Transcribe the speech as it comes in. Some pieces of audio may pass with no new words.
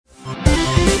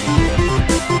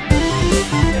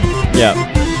Yeah.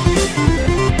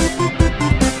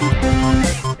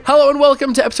 Hello and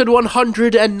welcome to episode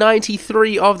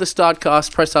 193 of the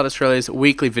Startcast, Press Start Australia's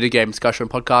weekly video game discussion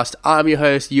podcast. I'm your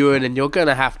host, Ewan, and you're going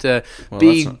to have to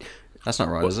be... That's not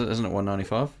right, is it? Isn't it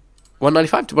 195?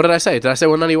 195? What did I say? Did I say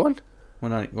 191?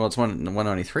 190, well, it's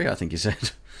 193, I think you said.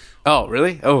 Oh,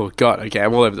 really? Oh, God. Okay,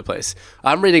 I'm all over the place.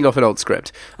 I'm reading off an old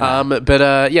script. But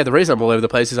the reason I'm all over the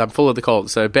place is I'm full of the cold,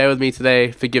 so bear with me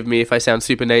today. Forgive me if I sound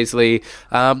super nasally.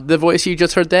 The voice you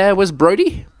just heard there was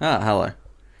Brodie. Hello.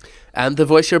 And the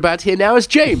voice you're about to hear now is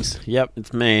James. Yep,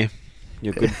 it's me.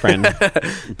 Your good friend.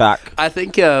 Back. I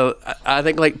think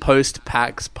like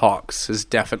post-PAX Pox is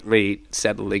definitely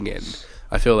settling in.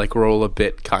 I feel like we're all a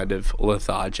bit kind of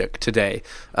lethargic today.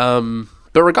 But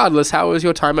regardless, how was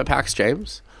your time at PAX,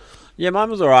 James? Yeah,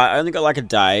 mine was alright. I only got like a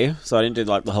day, so I didn't do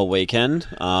like the whole weekend.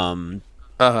 I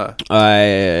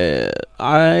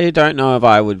don't know if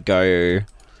I would go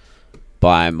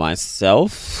by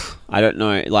myself. I don't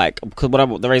know, like, cause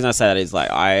the reason I say that is, like,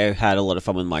 I had a lot of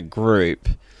fun with my group,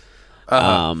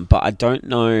 but I don't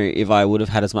know if I would have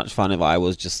had as much fun if I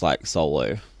was just, like,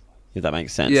 solo, if that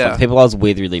makes sense. Yeah. Like, the people I was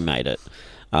with really made it.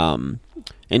 In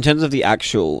terms of the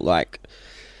actual, like,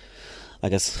 I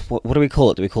guess, what do we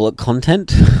call it? Do we call it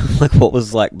content? Like, what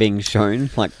was, like, being shown?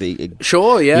 Like, the...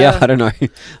 Sure, yeah. Yeah, I don't know.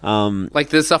 Like,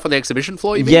 the stuff on the exhibition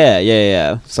floor, you mean?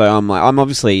 Yeah. So, I'm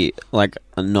obviously, like,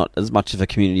 not as much of a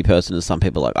community person as some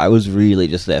people. Like, I was really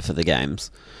just there for the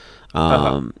games.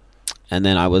 And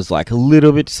then I was, like, a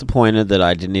little bit disappointed that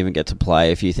I didn't even get to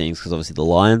play a few things, because obviously the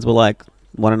lines were, like,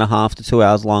 1.5 to 2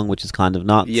 hours long, which is kind of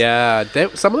nuts. Yeah,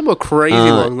 some of them were crazy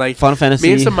long. Like, Final Fantasy,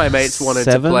 me and some of my mates wanted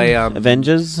to play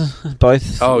Avengers,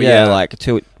 both. Oh yeah, like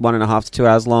 1.5 to 2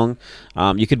 hours long.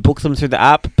 You could book them through the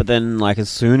app, but then like as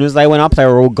soon as they went up, they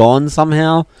were all gone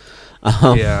somehow.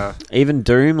 Yeah. Even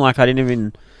Doom, like I didn't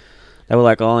even. They were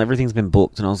like, "Oh, everything's been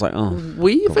booked," and I was like, "Oh."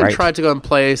 We even great. tried to go and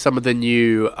play some of the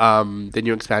new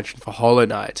expansion for Hollow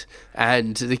Knight,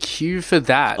 and the queue for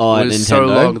that was so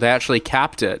long they actually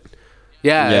capped it.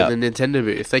 Yeah, the Nintendo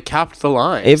booth. They capped the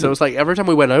line. So it was like every time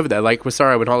we went over there, like, we're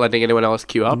sorry, we're not letting anyone else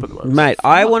queue up at the moment. Mate,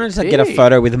 I wanted to get a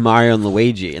photo with Mario and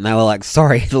Luigi, and they were like,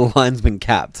 sorry, the line's been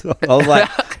capped. I was like,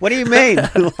 what do you mean?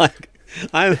 Like,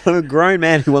 I'm a grown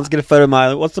man who wants to get a photo of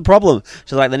Mario. What's the problem?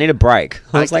 She's like, they need a break.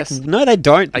 I was like, no, they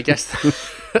don't. I guess...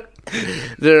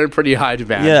 They're in pretty high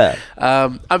demand. Yeah.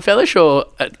 I'm fairly sure,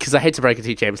 because I hate to break it to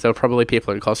you, James, there were probably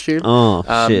people in costume. Oh,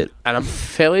 shit. And I'm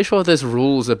fairly sure there's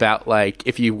rules about, like,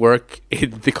 if you work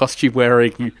in the costume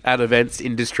wearing at events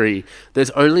industry,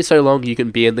 there's only so long you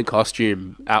can be in the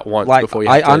costume at once before you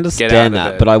have to understand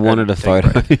that, but I wanted a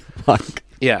photo. Like...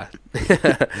 Yeah,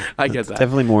 I get that.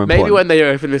 Definitely more important. Maybe when they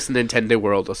open this Nintendo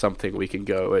World or something, we can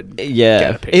go and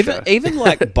get a picture. Even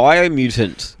like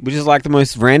Biomutant, which is like the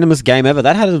most randomest game ever,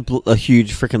 that had a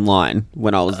huge freaking line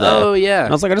when I was there. Oh, yeah. And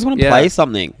I was like, I just want to play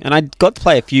something. And I got to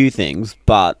play a few things,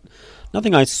 but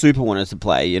nothing I super wanted to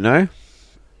play, you know?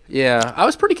 Yeah, I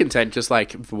was pretty content just,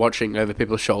 like, watching over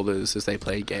people's shoulders as they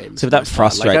play games. So that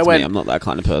frustrates me. I'm not that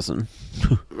kind of person.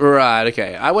 Right,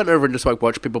 okay. I went over and just, like,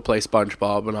 watched people play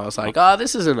SpongeBob, and I was like,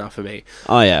 this is enough for me.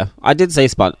 Oh, yeah. I did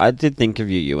think of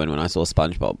you, Ewan, when I saw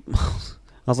SpongeBob. I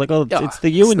was like, it's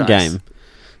the Ewan game.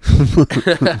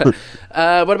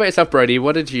 What about yourself, Brodie?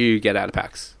 What did you get out of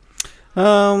PAX?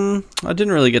 I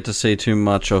didn't really get to see too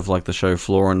much of, like, the show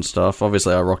floor and stuff.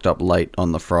 Obviously, I rocked up late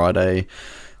on the Friday.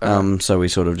 So we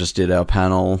sort of just did our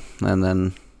panel and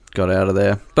then got out of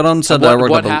there. But on Saturday,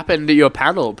 what happened to your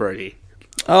panel, Brodie?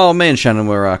 Oh, me and Shannon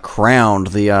were crowned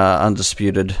the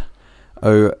undisputed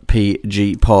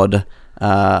OPG Pod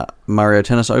Mario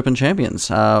Tennis Open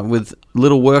champions with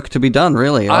little work to be done.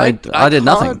 Really, I did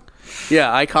nothing.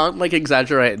 Yeah, I can't like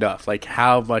exaggerate enough like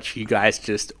how much you guys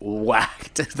just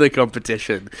whacked the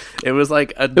competition. It was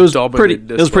like it was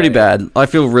pretty bad. I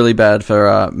feel really bad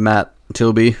for Matt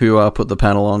Tilby, who put the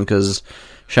panel on, because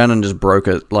Shannon just broke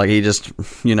it. Like, he just,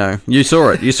 you saw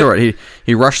it.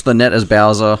 He rushed the net as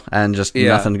Bowser, and just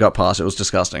nothing got past. It was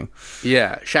disgusting.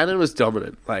 Yeah, Shannon was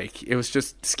dominant. Like, it was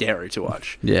just scary to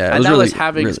watch. Yeah, and that was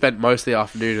having spent most of the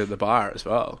afternoon at the bar as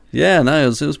well. Yeah, no,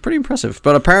 it was pretty impressive.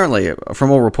 But apparently,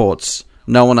 from all reports,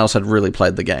 no one else had really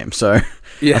played the game. So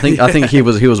I think he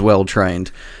was well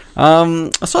trained.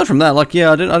 Aside from that, like,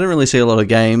 I didn't really see a lot of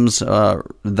games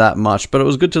that much, but it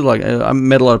was good to, like, I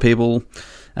met a lot of people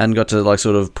and got to, like,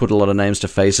 sort of put a lot of names to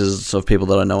faces of people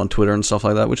that I know on Twitter and stuff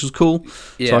like that, which was cool.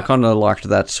 Yeah. So I kind of liked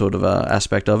that sort of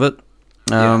aspect of it.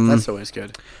 That's always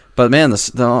good. But man,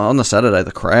 on the Saturday,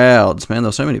 the crowds, man, there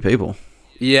were so many people.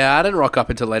 Yeah, I didn't rock up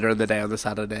until later in the day on the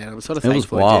Saturday. I'm sort of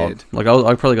thankful it was wild. I did. Like,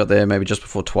 I probably got there maybe just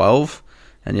before 12,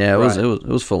 and it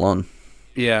was full on.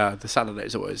 Yeah, the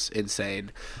Saturdays are always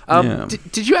insane.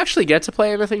 Did you actually get to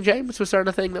play anything, James? Was there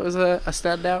anything that was a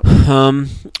standout?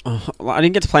 I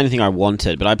didn't get to play anything I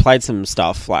wanted, but I played some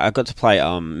stuff. Like I got to play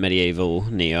Medieval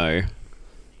Neo.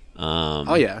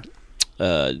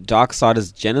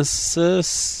 Darksiders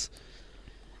Genesis.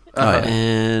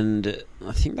 And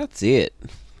I think that's it.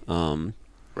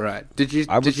 Right. Did you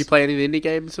play any of the indie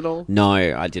games at all? No,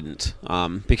 I didn't.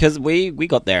 Because we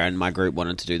got there and my group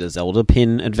wanted to do the Zelda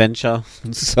pin adventure.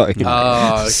 So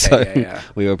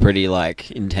we were pretty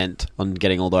intent on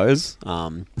getting all those.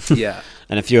 Yeah.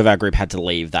 And a few of our group had to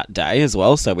leave that day as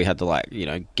well, so we had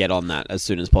to get on that as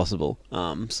soon as possible.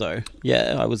 So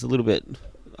yeah, I was a little bit,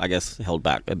 I guess, held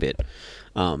back a bit.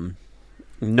 No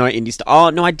indie stuff. Oh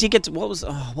no, I did get to, what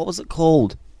was it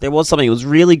called? There was something. It was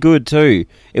really good too.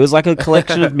 It was like a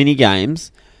collection of mini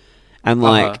games, and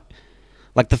like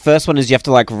the first one is you have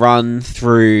to run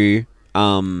through.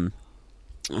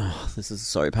 This is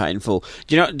so painful.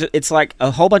 Do you know? It's like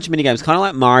a whole bunch of mini games, kind of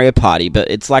like Mario Party,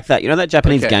 but it's like that. You know that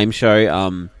Japanese game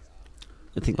show?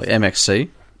 I think MXC.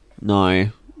 No,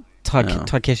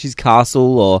 Takeshi's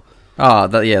Castle or. Oh,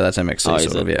 that's MXC.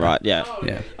 Is it? Yeah. Right, yeah.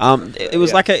 Yeah. It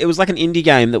was like an indie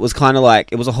game that was kind of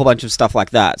it was a whole bunch of stuff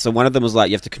like that. So one of them was you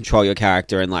have to control your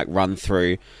character and run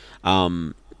through.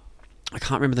 I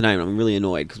can't remember the name. I'm really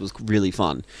annoyed because it was really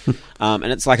fun. And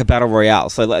it's like a battle royale.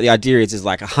 So the idea is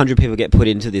 100 people get put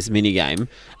into this mini game,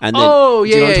 and then do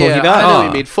you know what I'm talking about? I know what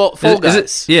you mean. Fall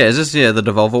Guys. Is this the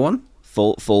Devolver one?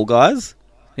 Fall Guys.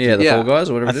 Yeah, Fall Guys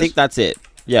or whatever. I think that's it.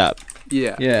 Yeah.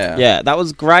 Yeah. That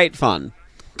was great fun.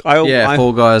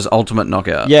 Fall Guys Ultimate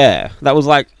Knockout. Yeah, that was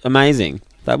amazing.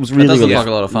 That was really, really like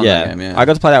a lot of fun. That game, I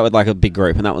got to play that with a big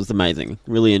group, and that was amazing.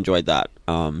 Really enjoyed that.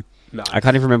 Nice. I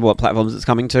can't even remember what platforms it's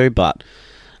coming to, but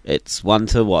it's one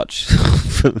to watch.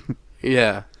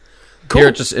 Yeah, cool. Here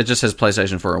it just says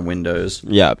PlayStation 4 and Windows.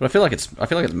 Yeah, but I feel like it's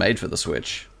made for the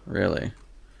Switch. Really,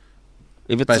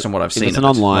 if it's based on what I've seen, it's an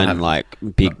online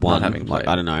big one.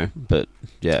 I don't know, but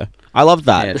yeah, I loved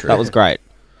that. Yeah, that was great.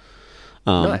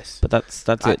 Nice, but that's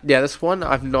it. Yeah, that's one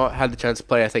I've not had the chance to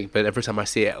play, I think, but every time I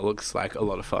see it, it looks like a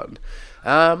lot of fun.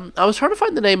 I was trying to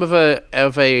find the name of a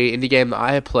indie game that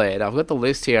I had played. I've got the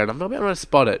list here, and I'm not able to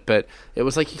spot it, but it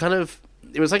was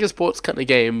it was like a sports kind of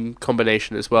game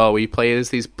combination as well, where you play as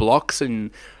these blocks,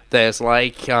 and there's kind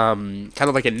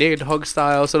of like a Nidhogg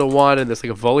style sort of one, and there's a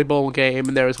volleyball game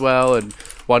in there as well, and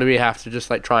one where you have to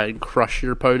just try and crush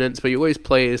your opponents, but you always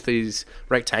play as these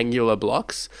rectangular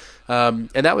blocks. And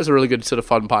that was a really good sort of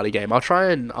fun party game. I'll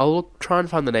try and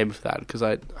find the name of that because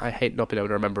I hate not being able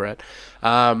to remember it.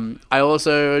 I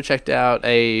also checked out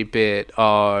a bit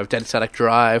of Dead Static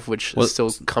Drive, which is still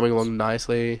coming along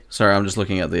nicely. Sorry, I'm just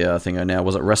looking at the thing now.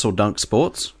 Was it Wrestle Dunk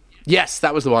Sports? Yes,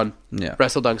 that was the one. Yeah,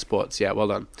 Wrestle Dunk Sports. Yeah, well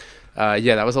done.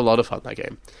 That was a lot of fun, that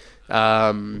game.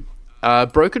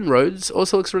 Broken Roads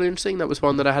also looks really interesting. That was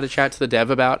one that I had a chat to the dev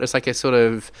about. It's like a sort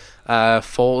of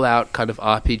Fallout kind of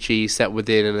RPG set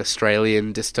within an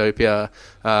Australian dystopia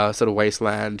sort of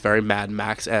wasteland, very Mad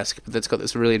Max-esque. But it's got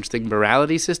this really interesting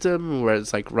morality system where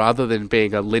it's rather than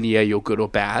being a linear you're good or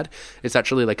bad, it's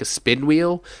actually like a spin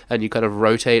wheel, and you kind of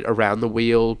rotate around the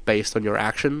wheel based on your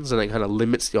actions, and it kind of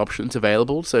limits the options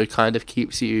available, so it kind of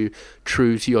keeps you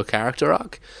true to your character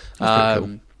arc. That's pretty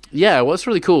cool. Yeah, it was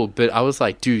really cool, but I was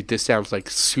like, dude, this sounds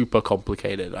super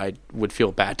complicated. I would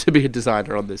feel bad to be a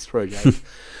designer on this project.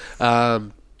 I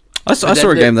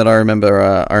saw a game that I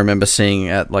remember seeing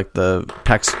at the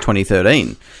PAX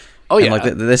 2013. Oh yeah,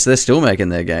 and they're still making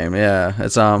their game. Yeah,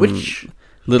 it's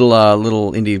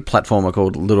little indie platformer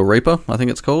called Little Reaper, I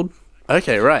think it's called.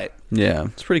 Okay, right. Yeah,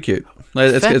 it's pretty cute.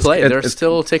 Fair play. They're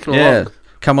still ticking along.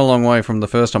 Come a long way from the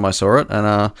first time I saw it, and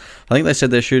I think they said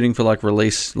they're shooting for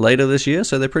release later this year,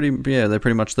 so they're pretty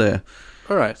much there.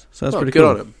 All right, so that's pretty good cool.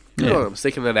 On them. Good on them,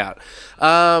 sticking it out.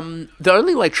 The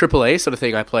only AAA sort of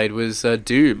thing I played was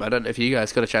Doom. I don't know if you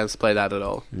guys got a chance to play that at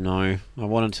all. No, I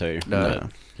wanted to. No.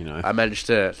 I managed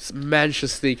to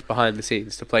sneak behind the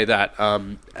scenes to play that,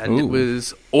 and it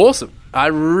was awesome. I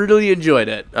really enjoyed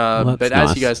it. But nice.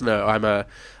 As you guys know,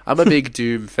 I'm a big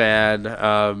Doom fan,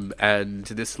 and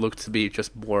this looked to be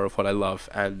just more of what I love,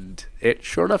 and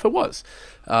sure enough it was.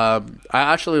 I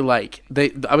actually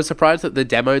I was surprised that the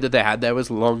demo that they had there was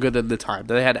longer than the time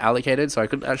that they had allocated, so I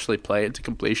couldn't actually play it to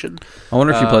completion. I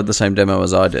wonder if you played the same demo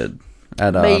as I did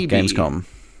at Gamescom.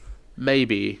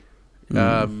 Maybe.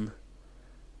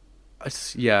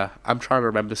 Yeah, I'm trying to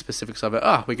remember the specifics of it.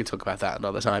 We can talk about that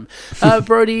another time.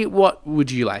 Brodie, what would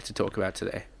you like to talk about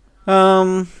today?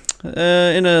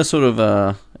 In a sort of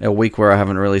a week where I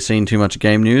haven't really seen too much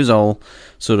game news, I'll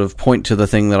sort of point to the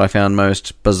thing that I found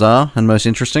most bizarre and most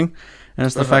interesting, and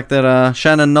it's the fact that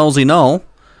Shannon Noll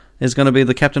is going to be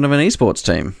the captain of an esports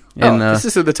team. This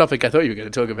isn't the topic I thought you were going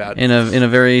to talk about. In a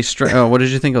very what did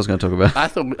you think I was going to talk about? I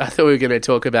thought we were going to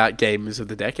talk about games of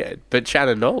the decade, but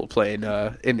Shannon Noll playing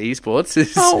in esports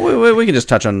is... we can just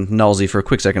touch on Nollsy for a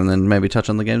quick second and then maybe touch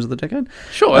on the games of the decade.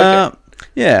 Sure, okay.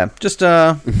 Yeah, just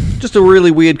a really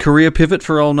weird career pivot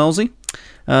for old Nollsy.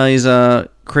 He's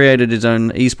created his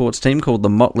own esports team called the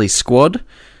Motley Squad.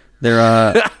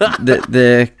 They're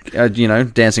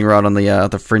dancing right on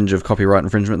the fringe of copyright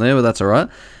infringement there, but that's all right.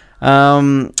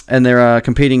 And they're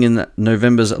competing in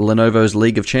November's Lenovo's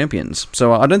League of Champions.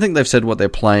 So I don't think they've said what they're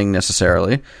playing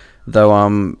necessarily,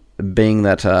 though. Being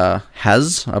that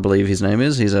Haz, I believe his name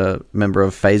is, he's a member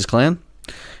of FaZe Clan.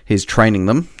 He's training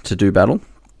them to do battle.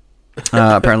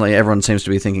 Apparently, everyone seems to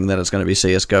be thinking that it's going to be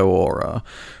CS:GO or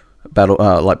battle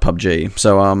like PUBG.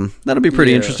 So that'll be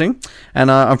pretty interesting. And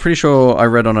I'm pretty sure I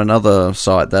read on another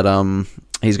site that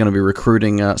he's going to be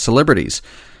recruiting celebrities.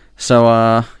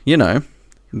 So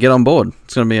get on board.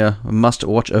 It's going to be a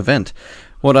must-watch event.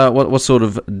 What sort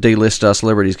of D-list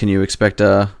celebrities can you expect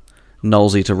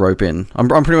Nollsy to rope in? I'm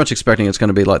pretty much expecting it's going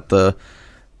to be like the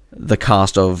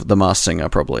cast of The Masked Singer,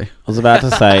 probably. I was about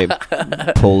to say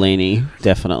Paulini,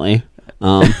 definitely.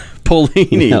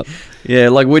 Paulini. Yep. Yeah,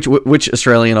 like which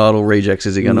Australian Idol rejects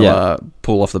is he going to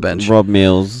pull off the bench? Rob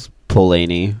Mills,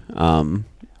 Paulini.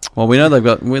 Well, we know they've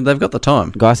got the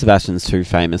time. Guy Sebastian's too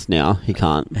famous now. He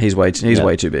can't. He's way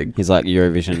too big. He's like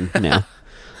Eurovision now.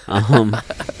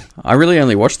 I really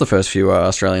only watched the first few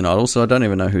Australian Idols, so I don't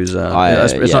even know who's...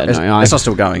 it's not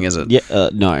still going, is it? Yeah,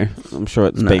 no. I'm sure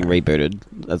it's being rebooted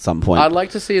at some point. I'd like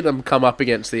to see them come up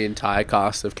against the entire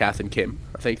cast of Kath and Kim.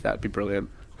 I think that'd be brilliant.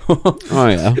 Oh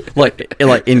yeah, like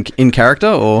in character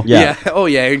or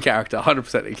in character,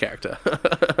 100% in character.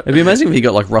 It'd be amazing if he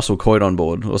got like Russell Coight on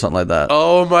board or something like that.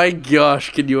 Oh my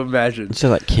gosh, can you imagine? It's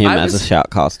just like Kim as a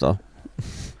shoutcaster.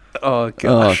 Oh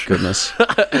gosh. Oh goodness.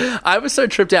 I was so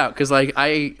tripped out because like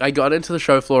I got into the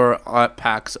show floor at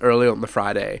PAX early on the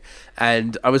Friday,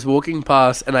 and I was walking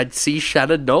past and I'd see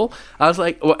Shannon Noll. I was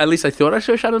like, well, at least I thought I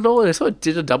saw Shannon Noll, and I sort of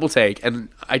did a double take, and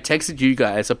I texted you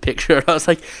guys a picture, and I was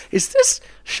like, is this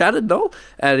Shannon Noll?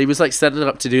 And he was like setting it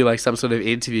up to do like some sort of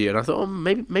interview, and I thought, oh,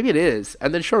 maybe it is.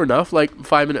 And then sure enough, like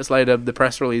 5 minutes later, the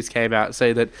press release came out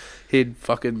saying that he'd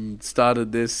fucking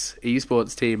started this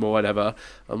esports team or whatever.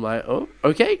 I'm like, oh,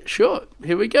 okay, sure,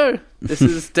 here we go. This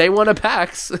is day one of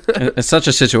PAX. It's such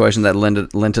a situation that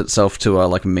lent itself to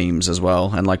like memes as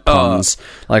well and like puns.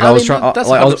 Like I was trying. That's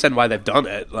 100% why they've done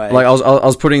it. Like I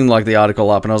was putting like the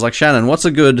article up and I was like, Shannon, what's a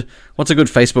good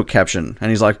Facebook caption? And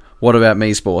he's like, what about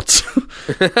me sports?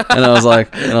 and I was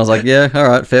like, yeah, all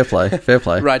right, fair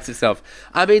play. Writes itself.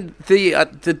 I mean,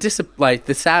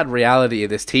 the sad reality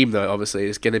of this team though, obviously,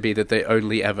 is going to be that they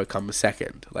only ever come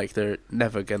second. Like they're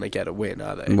never going to get a win,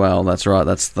 are they? Well, that's right.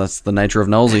 That's the nature of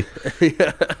Nollsy.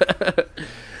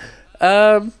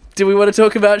 Do we want to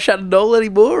talk about Shannon Noll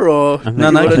anymore, or no?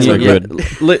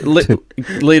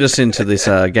 Lead us into this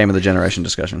game of the generation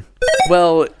discussion.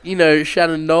 Well,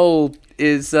 Shannon Noll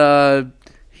is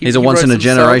he's a once in a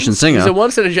generation singer. He's a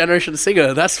once in a generation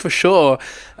singer, that's for sure.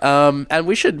 And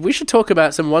we should talk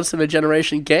about some once in a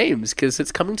generation games because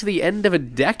it's coming to the end of a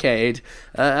decade,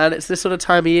 and it's this sort of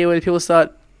time of year when people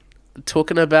start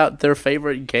talking about their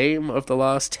favorite game of the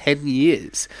last 10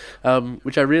 years,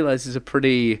 which I realize is a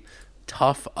pretty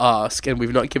tough ask, and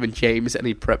we've not given James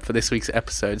any prep for this week's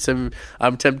episode, so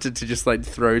I'm tempted to just like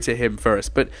throw to him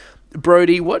first. But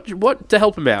Brodie, what to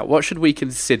help him out, what should we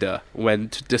consider when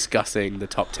discussing the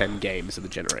top 10 games of the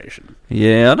generation?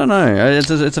 Yeah, I don't know.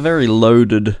 It's a very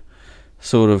loaded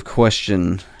sort of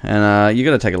question, and you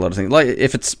got to take a lot of things. Like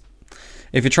if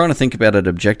you're trying to think about it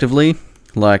objectively,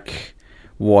 like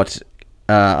what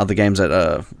are the games that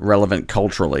are relevant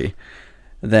culturally,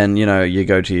 then you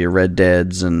go to your Red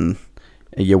Deads and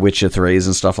your Witcher 3s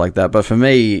and stuff like that. But for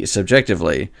me,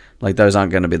 subjectively, like those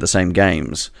aren't going to be the same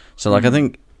games. So like I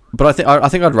think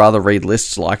I'd rather read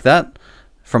lists like that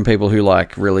from people who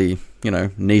like really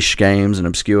niche games and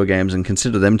obscure games and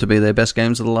consider them to be their best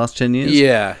games of the last 10 years.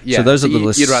 Yeah. So those are the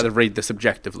lists. You'd rather read the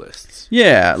subjective lists.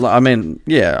 Yeah, I mean,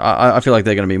 I feel like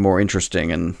they're going to be more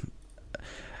interesting and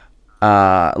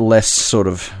less sort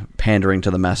of pandering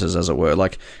to the masses, as it were.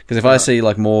 Like, because if I see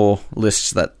like more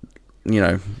lists that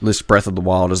list Breath of the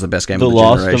Wild as the best game of the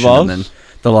generation, and then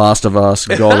The Last of Us,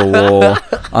 God of War,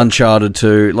 Uncharted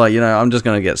 2, like I'm just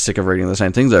going to get sick of reading the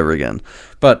same things over again.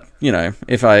 But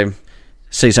if I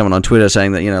see someone on Twitter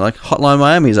saying that like Hotline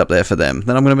Miami's up there for them,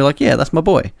 then I'm going to be like, yeah, that's my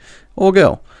boy or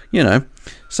girl.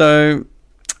 So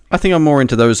I think I'm more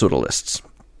into those sort of lists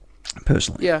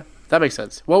personally. Yeah. That makes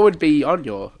sense. What would be on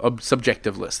your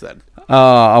subjective list then?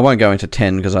 I won't go into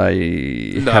 10 because I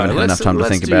haven't had enough time to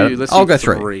think about it. I'll go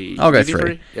 3. I'll go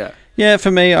 3. Yeah. Yeah,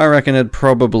 for me, I reckon it'd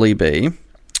probably be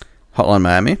Hotline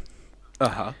Miami.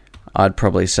 Uh-huh. I'd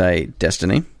probably say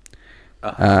Destiny.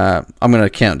 I'm going to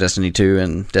count Destiny 2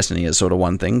 and Destiny as sort of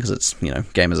one thing because it's,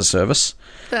 game as a service.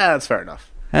 Yeah, that's fair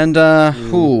enough. And,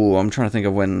 I'm trying to think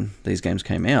of when these games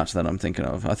came out that I'm thinking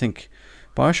of. I think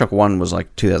Bioshock 1 was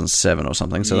like 2007 or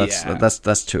something, so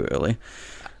that's too early.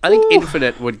 I think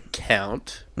Infinite would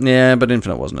count. Yeah, but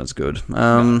Infinite wasn't as good.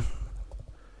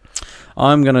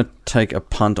 I'm going to take a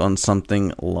punt on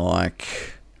something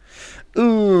like...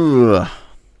 Ooh.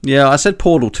 Yeah, I said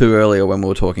Portal 2 earlier when we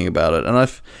were talking about it, and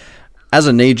as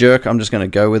a knee-jerk, I'm just going to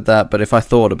go with that, but if I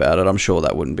thought about it, I'm sure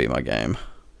that wouldn't be my game.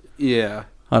 Yeah.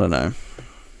 I don't know.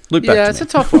 Look back to me. It's a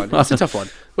tough one. It's a tough one.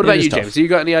 What about you, James? Have you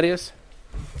got any ideas?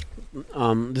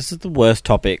 This is the worst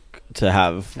topic to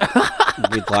have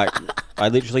with, I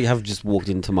literally have just walked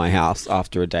into my house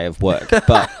after a day of work,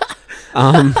 but,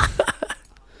 I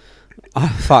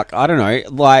don't know,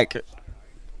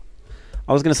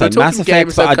 I was going to say Mass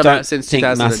Effect, but I don't think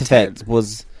Mass Effect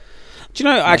was... Do you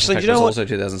know, actually, do you know what... also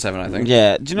 2007, I think.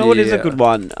 Yeah, do you know what is a good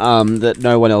one that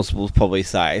no one else will probably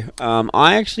say?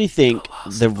 I actually think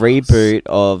the reboot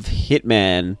of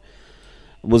Hitman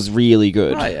was really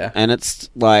good. Oh, yeah. And it's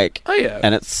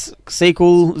and its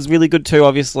sequel is really good too,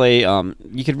 obviously.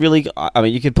 You could really...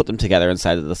 you could put them together and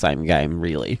say they're the same game,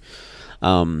 really.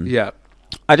 Yeah.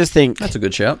 I just think... That's a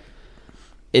good shout.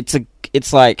 It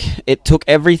took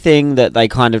everything that they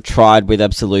kind of tried with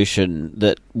Absolution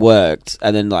that worked,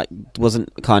 and then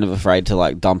wasn't kind of afraid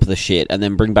to dump the shit, and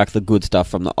then bring back the good stuff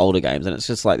from the older games, and it's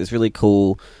just this really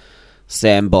cool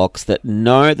sandbox that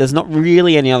there's not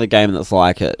really any other game that's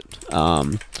like it.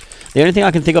 The only thing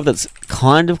I can think of that's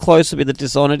kind of close would be the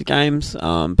Dishonored games,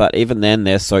 but even then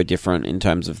they're so different in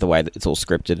terms of the way that it's all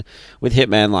scripted. With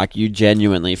Hitman, you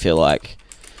genuinely feel like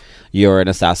you're an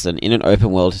assassin in an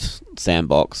open world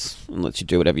sandbox and lets you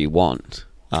do whatever you want.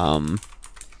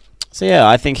 So yeah,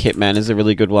 I think Hitman is a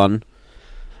really good one.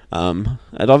 And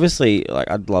obviously,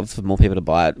 I'd love for more people to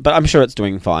buy it, but I'm sure it's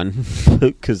doing fine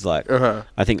because, I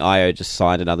think IO just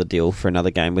signed another deal for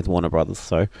another game with Warner Brothers,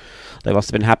 so they must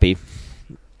have been happy.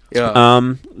 Yeah.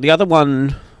 The other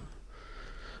one,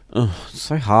 it's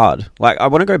so hard. I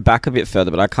want to go back a bit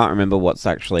further, but I can't remember what's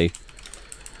actually.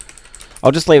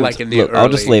 I'll just leave it. I'll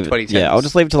just leave it. Yeah, I'll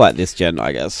just leave it to this gen,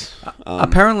 I guess.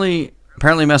 Apparently,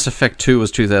 Mass Effect 2 was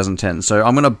 2010, so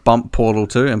I'm going to bump Portal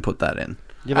 2 and put that in.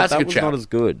 Yeah, but that was not as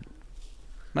good.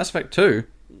 Mass Effect 2?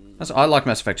 I like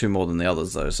Mass Effect 2 more than the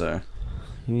others, though, so...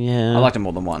 Yeah. I liked it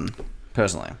more than 1,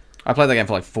 personally. I played that game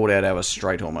for 48 hours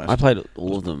straight, almost. I played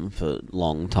all of them for a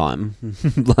long time.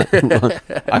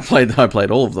 I played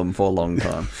all of them for a long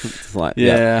time.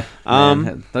 Yeah.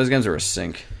 Man, those games are a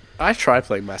sink. I tried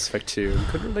playing Mass Effect 2 and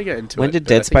couldn't really get into it. When did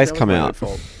Dead Space come out?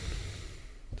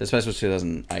 Dead Space was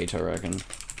 2008, I reckon.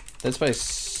 Dead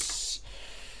Space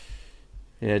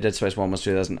 1 was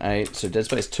 2008. So Dead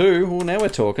Space 2, well, now we're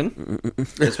talking.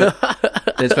 Dead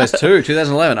Space 2,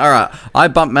 2011. Alright, I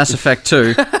bumped Mass Effect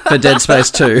 2 for Dead Space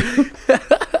 2.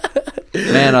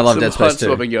 Man, I love Dead Space 2.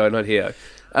 What's been going on here?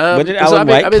 When did Alan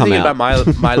Wake come out? I've been thinking about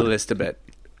my list a bit.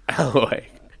 Alan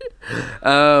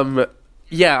Wake.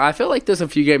 Yeah, I feel like there's a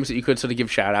few games that you could sort of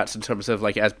give shout-outs in terms of,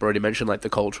 as Brodie mentioned, the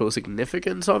cultural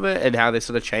significance of it and how they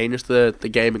sort of changed the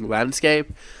gaming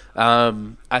landscape.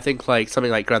 I think,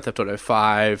 something like Grand Theft Auto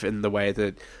 5 in the way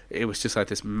that it was just,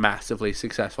 this massively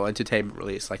successful entertainment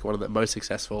release, one of the most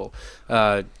successful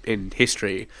in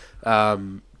history,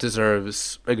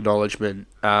 deserves acknowledgement.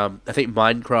 I think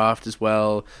Minecraft as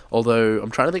well, although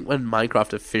I'm trying to think when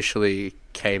Minecraft officially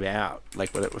came out,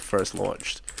 when it was first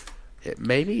launched. It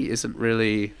maybe isn't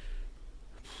really...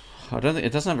 I don't think...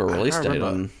 It doesn't have a release date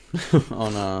on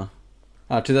 2011.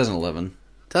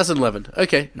 2011.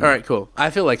 Okay. Yeah. All right, cool. I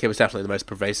feel like it was definitely the most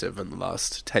pervasive in the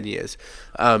last 10 years.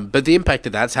 But the impact that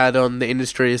that's had on the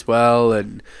industry as well,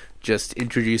 and just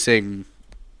introducing,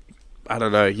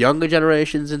 younger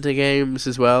generations into games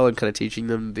as well, and kind of teaching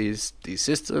them these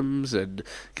systems, and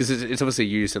because it's obviously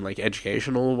used in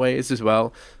educational ways as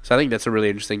well. So I think that's a really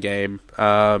interesting game.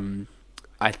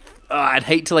 I'd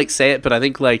hate to say it, but I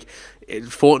think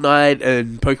Fortnite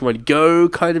and Pokemon Go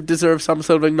kind of deserve some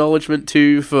sort of acknowledgement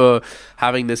too for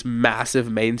having this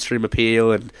massive mainstream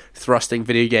appeal and thrusting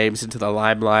video games into the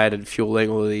limelight and fueling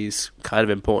all of these kind of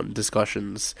important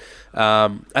discussions. I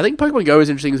think Pokemon Go is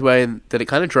interesting as well in that it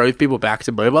kind of drove people back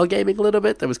to mobile gaming a little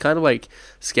bit. There was kind of like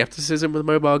skepticism with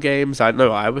mobile games. I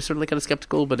know I was certainly kind of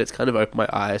skeptical, but it's kind of opened my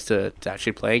eyes to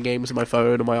actually playing games on my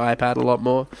phone or my iPad a lot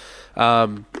more.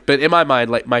 But in my mind,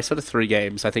 like my sort of 3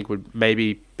 games, I think would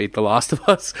maybe beat The Last of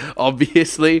Us.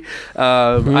 Obviously,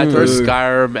 I'd throw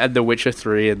Skyrim and The Witcher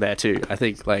 3 in there too. I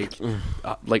think like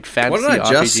fantasy. What did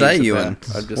I just say, Ewan?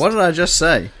 What did I just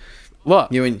say?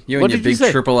 What? You and your big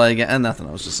AAA game, and nothing.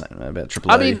 I was just saying about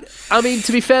AAA. I mean,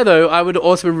 to be fair though, I would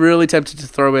also be really tempted to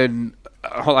throw in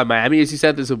Hotline Miami, as you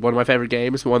said. This is one of my favorite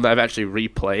games, one that I've actually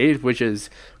replayed, which is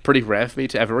pretty rare for me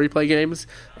to ever replay games.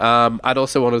 I'd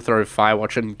also want to throw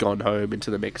Firewatch and Gone Home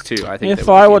into the mix too. I think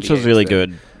Firewatch was really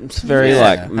good. It's very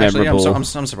memorable. Actually,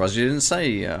 I'm surprised you didn't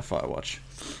say Firewatch.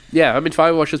 Yeah, I mean,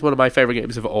 Firewatch is one of my favorite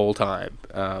games of all time.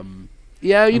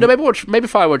 Yeah, maybe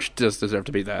Firewatch does deserve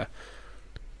to be there.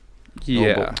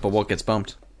 Yeah, but what gets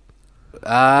bumped? The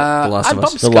Last of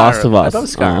Us. The Last of Us. I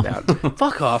bumped Skyrim out.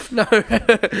 Fuck off! No,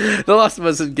 The Last of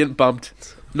Us doesn't get bumped.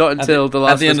 Not until The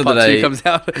Last of Us Part 2 comes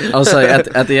out. I'll say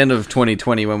at the end of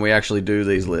 2020 when we actually do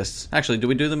these lists. Actually, do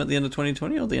we do them at the end of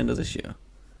 2020 or the end of this year?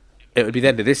 It would be the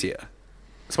end of this year.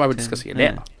 That's why we're discussing it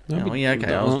now. Oh, yeah,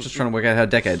 okay. I was just trying to work out how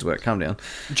decades work. Calm down.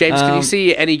 James, can you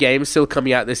see any games still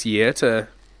coming out this year to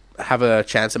have a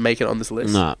chance of making it on this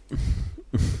list? No.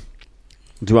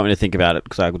 Do you want me to think about it?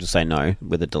 Because I could just say no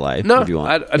with a delay. No, if you want.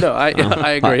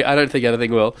 I agree. I don't think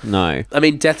anything will. No. I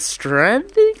mean, Death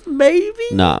Stranding, maybe?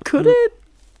 No. Could it?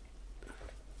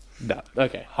 No.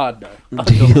 Okay, hard no.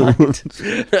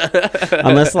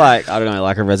 Unless, I don't know,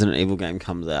 like a Resident Evil game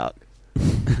comes out.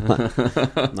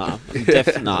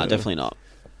 Definitely not.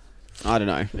 I don't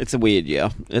know. It's a weird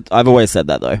year. I've always said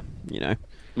that, though. Yeah.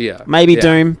 Maybe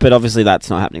Doom, but obviously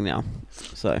that's not happening now.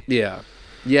 So yeah.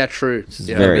 Yeah, true. It's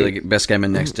very the best game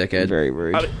in next decade. Very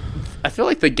rude. I feel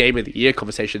like the game of the year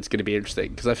conversation is going to be interesting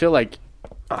because I feel like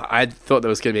I thought there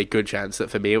was going to be a good chance that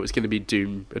for me it was going to be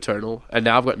Doom Eternal, and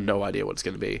now I've got no idea what it's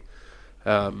going to be.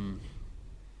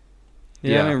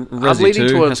 Yeah, I mean, I'm leaning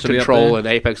towards Control and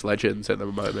Apex Legends at the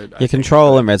moment.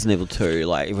 Control and Resident Evil 2.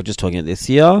 Like, if we're just talking this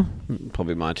year,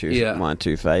 probably my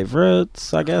two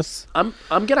favorites, I guess. I'm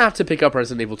gonna have to pick up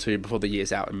Resident Evil 2 before the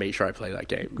year's out and make sure I play that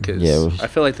game because I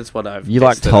feel like that's one I've. You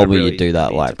told me you'd do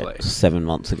that 7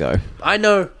 months ago. I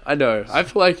know. I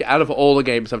feel like out of all the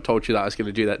games I've told you that I was going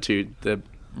to do that to, the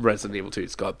Resident Evil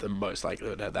 2's got the most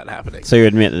likelihood of that happening. So you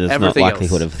admit that there's not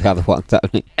likelihood of the other ones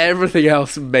happening? Everything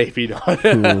else, maybe not.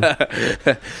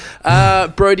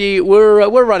 Brodie,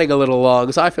 we're running a little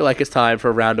long, so I feel like it's time for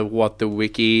a round of What the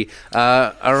Wiki.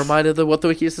 A reminder that What the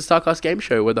Wiki is the StarCast game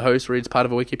show where the host reads part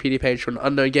of a Wikipedia page for an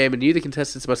unknown game, and you, the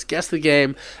contestants, must guess the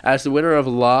game as the winner of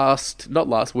the last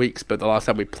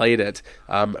time we played it.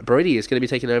 Brodie is going to be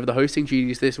taking over the hosting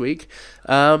duties this week.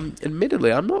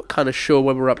 Admittedly, I'm not kind of sure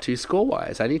where we're up to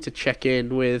score-wise. I need to check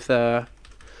in with the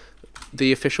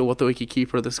official What the Wiki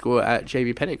keeper of the score at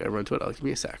JB Penning over on Twitter. Give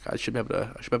me a sec. I should be able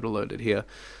to load it here.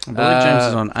 I believe James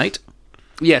is on 8.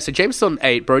 Yeah, so James is on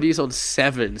 8, Brodie is on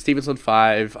 7, Stephen's on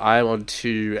 5, I'm on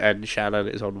 2, and Shannon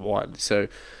is on 1. So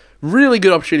really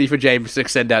good opportunity for James to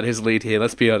extend out his lead here,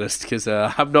 let's be honest, because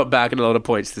I'm not bagging a lot of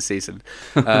points this season.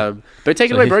 But take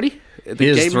it away, Brodie. The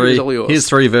game is all yours. Here's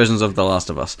 3 versions of The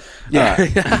Last of Us.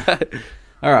 Yeah.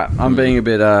 All right, I'm being a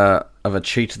bit of a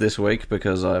cheat this week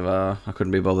because I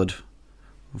couldn't be bothered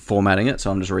formatting it,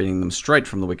 so I'm just reading them straight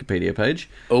from the Wikipedia page.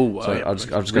 I've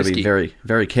just got to be very,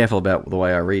 very careful about the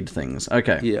way I read things.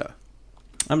 Okay. Yeah.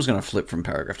 I'm just going to flip from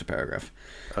paragraph to paragraph.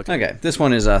 Okay. This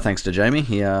one is thanks to Jamie.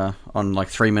 He on like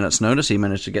 3 minutes' notice, he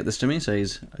managed to get this to me, so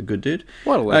he's a good dude.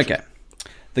 What a legend. Okay.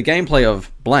 The gameplay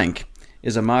of blank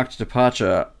is a marked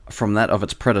departure from that of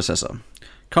its predecessor.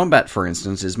 Combat, for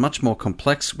instance, is much more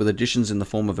complex with additions in the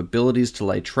form of abilities to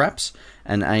lay traps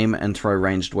and aim and throw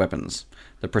ranged weapons.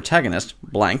 The protagonist,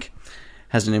 Blank,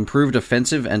 has an improved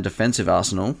offensive and defensive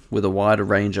arsenal with a wider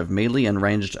range of melee and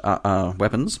ranged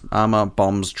weapons, armor,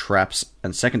 bombs, traps,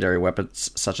 and secondary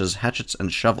weapons such as hatchets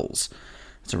and shovels.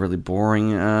 It's a really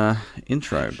boring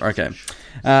intro. Okay.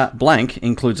 Blank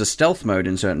includes a stealth mode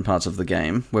in certain parts of the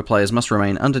game where players must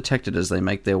remain undetected as they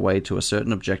make their way to a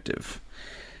certain objective.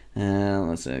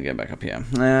 Let's get back up here.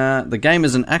 The game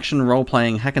is an action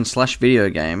role-playing hack-and-slash video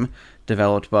game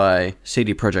developed by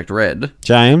CD Projekt Red.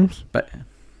 James?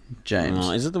 James.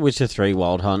 Oh, is it The Witcher 3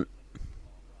 Wild Hunt?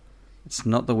 It's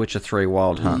not The Witcher 3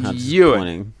 Wild Hunt.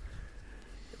 Ewan.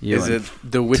 Is it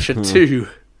The Witcher 2?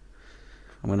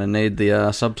 I'm going to need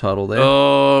the subtitle there.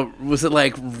 Oh, was it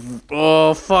like...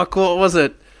 Oh, fuck, what was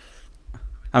it?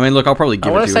 I mean, look, I'll probably give it to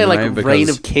you. I want to say anyway, like Reign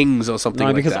of Kings or something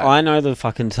like that. No, because I know the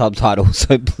fucking subtitle,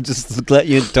 so just let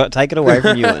you take it away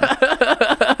from Ewan.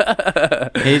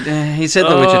 He said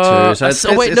The Witcher 2. So it's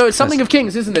Something of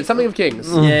Kings, isn't it? Something of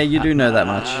Kings. Yeah, you do know that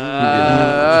much.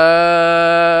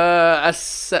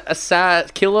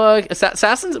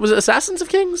 Assassins? Was it Assassins of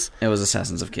Kings? It was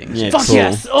Assassins of Kings. Yeah, Fuck cool.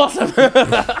 yes! Awesome!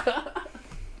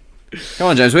 Come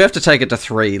on, James. We have to take it to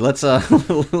 3. Let's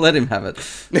let him have it.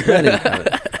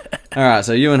 All right.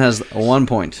 So Ewan has 1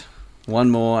 point. One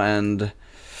more, and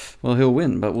well, he'll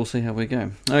win. But we'll see how we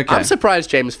go. Okay. I'm surprised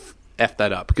James effed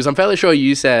that up because I'm fairly sure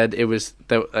you said it's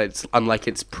unlike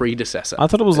its predecessor. I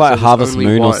thought it was like Harvest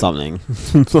Moon or something.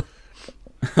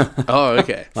 Oh,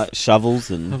 okay. Like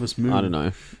shovels and Harvest Moon. I don't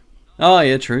know. Oh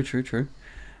yeah, true.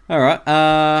 All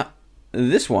right.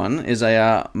 This one is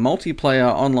a multiplayer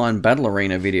online battle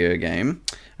arena video game.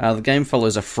 The game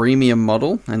follows a freemium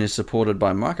model and is supported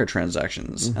by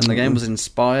microtransactions. And the game was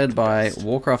inspired by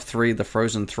Warcraft 3: The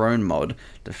Frozen Throne mod,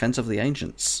 Defense of the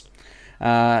Ancients.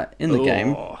 In the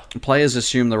game, players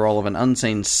assume the role of an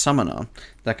unseen summoner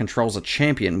that controls a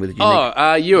champion with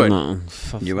unique... Ewan. No,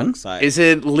 Ewan? Is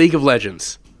it League of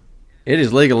Legends? It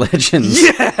is League of Legends.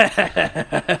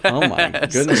 Yeah! Oh my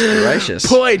goodness gracious.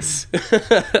 Points!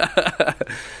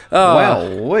 Wow,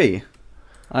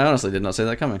 I honestly did not see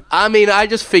that coming. I mean, I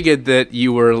just figured that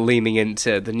you were leaning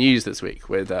into the news this week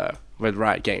with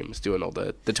Riot Games doing all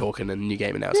the talking and new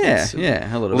game announcements.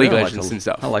 Yeah, a little League bit. of Legends and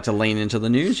stuff. I like to lean into the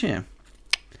news, yeah.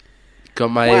 Got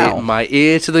my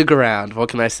ear to the ground. What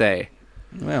can I say?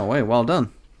 Well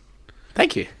done.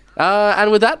 Thank you.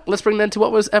 And with that, let's bring then to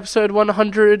what was episode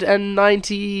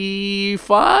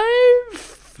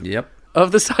 195? Yep.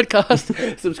 Of the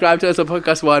Startcast. Subscribe to us on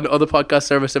Podcast One or the podcast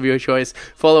service of your choice.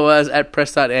 Follow us at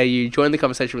press.au. Join the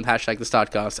conversation with hashtag the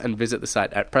Startcast and visit the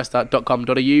site at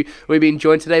press.com.au. We've been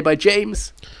joined today by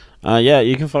James. Yeah,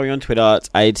 you can follow me on Twitter. It's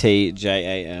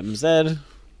ATJAMZ.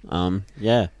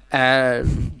 Yeah.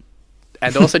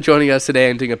 And also joining us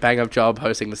today and doing a bang-up job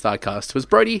hosting the Startcast was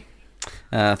Brodie.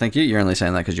 Thank you. You're only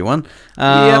saying that because you won.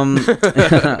 Yep.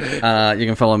 You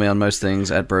can follow me on most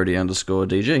things at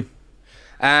Brodie_DG.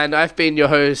 And I've been your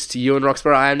host, Ewan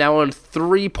Roxburgh. I am now on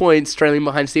 3 points, trailing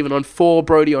behind Stephen on 4,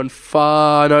 Brodie on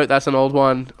 5. No, that's an old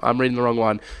one. I'm reading the wrong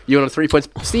one. Ewan on 3 points,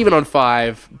 Stephen on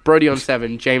 5, Brodie on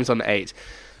 7, James on 8.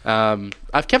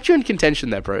 I've kept you in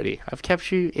contention there, Brodie. I've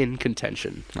kept you in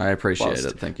contention. I appreciate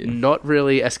it. Thank you. Not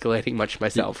really escalating much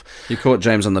myself. You caught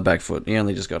James on the back foot. He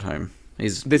only just got home.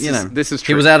 This is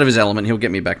true. He was out of his element. He'll get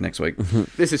me back next week.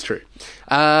 This is true.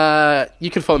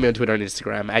 You can follow me on Twitter and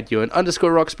Instagram at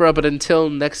Ewan_Roxburgh. But until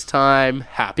next time,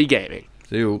 happy gaming.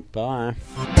 See you. Bye.